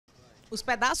Os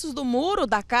pedaços do muro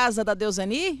da casa da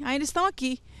Deusani ainda estão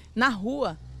aqui, na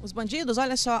rua. Os bandidos,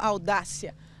 olha só a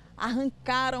audácia,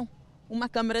 arrancaram uma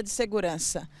câmera de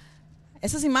segurança.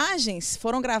 Essas imagens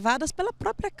foram gravadas pela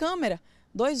própria câmera.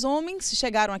 2 homens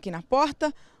chegaram aqui na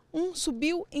porta, um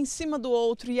subiu em cima do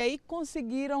outro e aí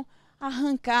conseguiram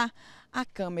arrancar a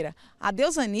câmera. A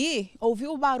Deusani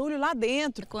ouviu o barulho lá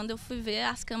dentro. Quando eu fui ver,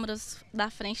 as câmeras da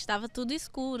frente estava tudo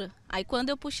escura. Aí quando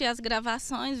eu puxei as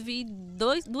gravações, vi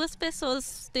duas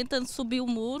pessoas tentando subir o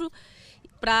muro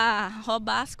para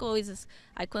roubar as coisas.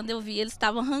 Aí quando eu vi, eles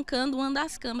estavam arrancando uma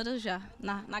das câmeras já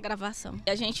na gravação.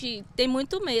 E a gente tem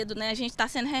muito medo, né? A gente está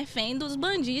sendo refém dos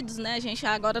bandidos, né? A gente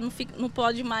agora não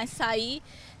pode mais sair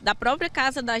da própria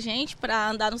casa da gente para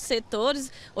andar nos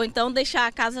setores ou então deixar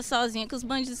a casa sozinha que os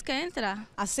bandidos querem entrar.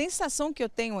 A sensação que eu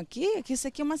tenho aqui é que isso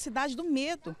aqui é uma cidade do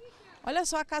medo. Olha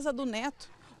só a casa do Neto.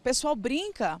 O pessoal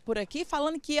brinca por aqui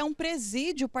falando que é um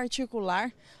presídio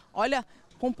particular. Olha,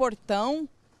 com portão,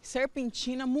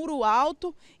 serpentina, muro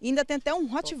alto e ainda tem até um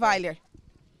Rottweiler.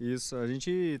 Isso, a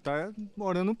gente tá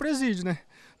morando num presídio, né?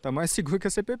 Tá mais seguro que a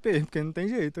CPP, porque não tem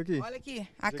jeito aqui. Olha aqui,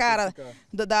 a cara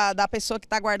da pessoa que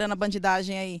tá guardando a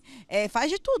bandidagem aí. Faz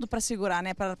de tudo para segurar,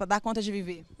 né? Para dar conta de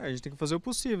viver. A gente tem que fazer o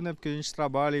possível, né? Porque a gente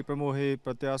trabalha aí para morrer,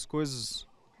 para ter as coisas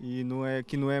e não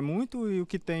é muito, e o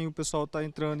que tem, o pessoal tá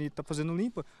entrando e tá fazendo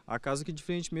limpa. A casa aqui de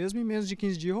frente mesmo, em menos de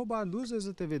 15 dias, roubaram 2 vezes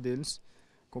a TV deles.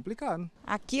 Complicado.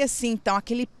 Aqui assim, então,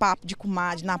 aquele papo de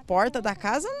comadre na porta da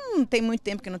casa, não tem muito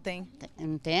tempo que não tem.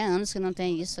 Não tem anos que não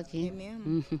tem isso aqui. É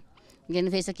mesmo? Ninguém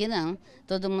não vê isso aqui não.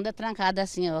 Todo mundo é trancado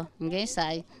assim, ó. Ninguém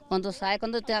sai. Quando sai,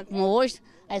 quando tem como hoje,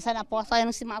 aí sai na porta, aí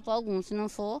não se matou algum. Se não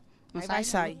for, não aí sai. Vai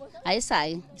sair. Aí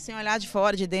sai. Sem olhar de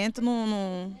fora, de dentro,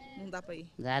 não dá pra ir.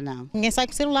 Dá não. Ninguém sai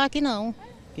com o celular aqui não.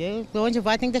 Porque onde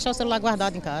vai tem que deixar o celular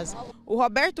guardado em casa. O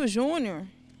Roberto Júnior,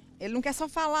 ele não quer só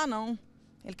falar não.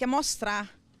 Ele quer mostrar.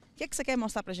 O que você quer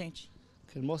mostrar pra gente?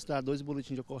 Quero mostrar 2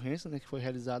 boletins de ocorrência, né, que foi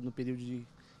realizado no período de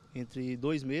entre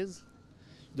 2 meses,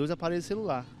 2 aparelhos de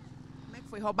celular. Como é que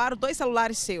foi? Roubaram 2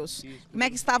 celulares seus. Isso. Como é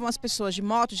que estavam as pessoas? De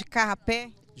moto, de carro, a pé?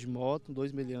 De moto,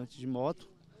 2 meliantes de moto.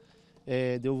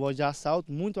 Deu voz de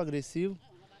assalto, muito agressivo.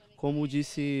 Como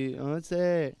disse antes,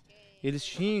 eles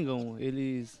xingam,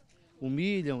 eles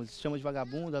humilham, eles chamam de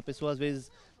vagabundo. A pessoa às vezes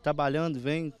trabalhando,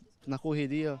 vem na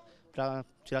correria para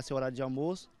tirar seu horário de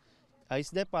almoço. Aí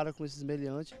se depara com esses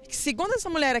meliantes. Segundo essa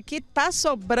mulher aqui, tá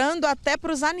sobrando até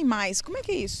para os animais. Como é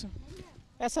que é isso?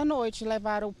 Essa noite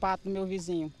levaram o pato do meu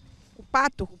vizinho. O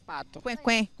pato? O pato.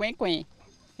 Quen-quen. Quen-quen.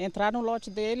 Entraram no lote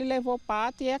dele, levou o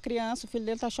pato e a criança, o filho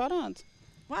dele tá chorando.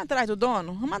 Vamos atrás do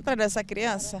dono? Vamos atrás dessa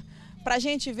criança? Pra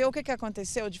gente ver o que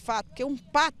aconteceu de fato. Porque um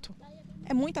pato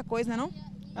é muita coisa, não é não?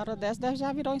 A hora dessa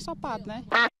já virou ensopado, né?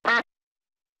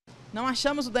 Não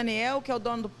achamos o Daniel, que é o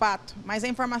dono do pato, mas a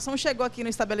informação chegou aqui no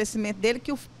estabelecimento dele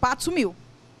que o pato sumiu.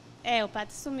 O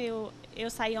pato sumiu. Eu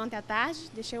saí ontem à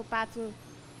tarde, deixei o pato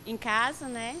em casa,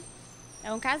 né?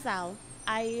 É um casal.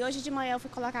 Aí hoje de manhã eu fui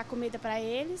colocar comida para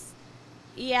eles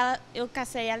e eu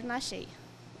cacei ela e não achei.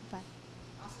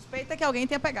 A suspeita é que alguém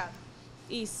tenha pegado.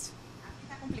 Isso. Aqui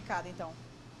tá complicado então.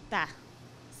 Tá.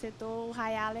 Setor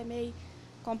Hayala é meio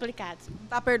complicado. Não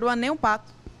tá perdoando nem o pato.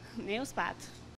 Nem os patos.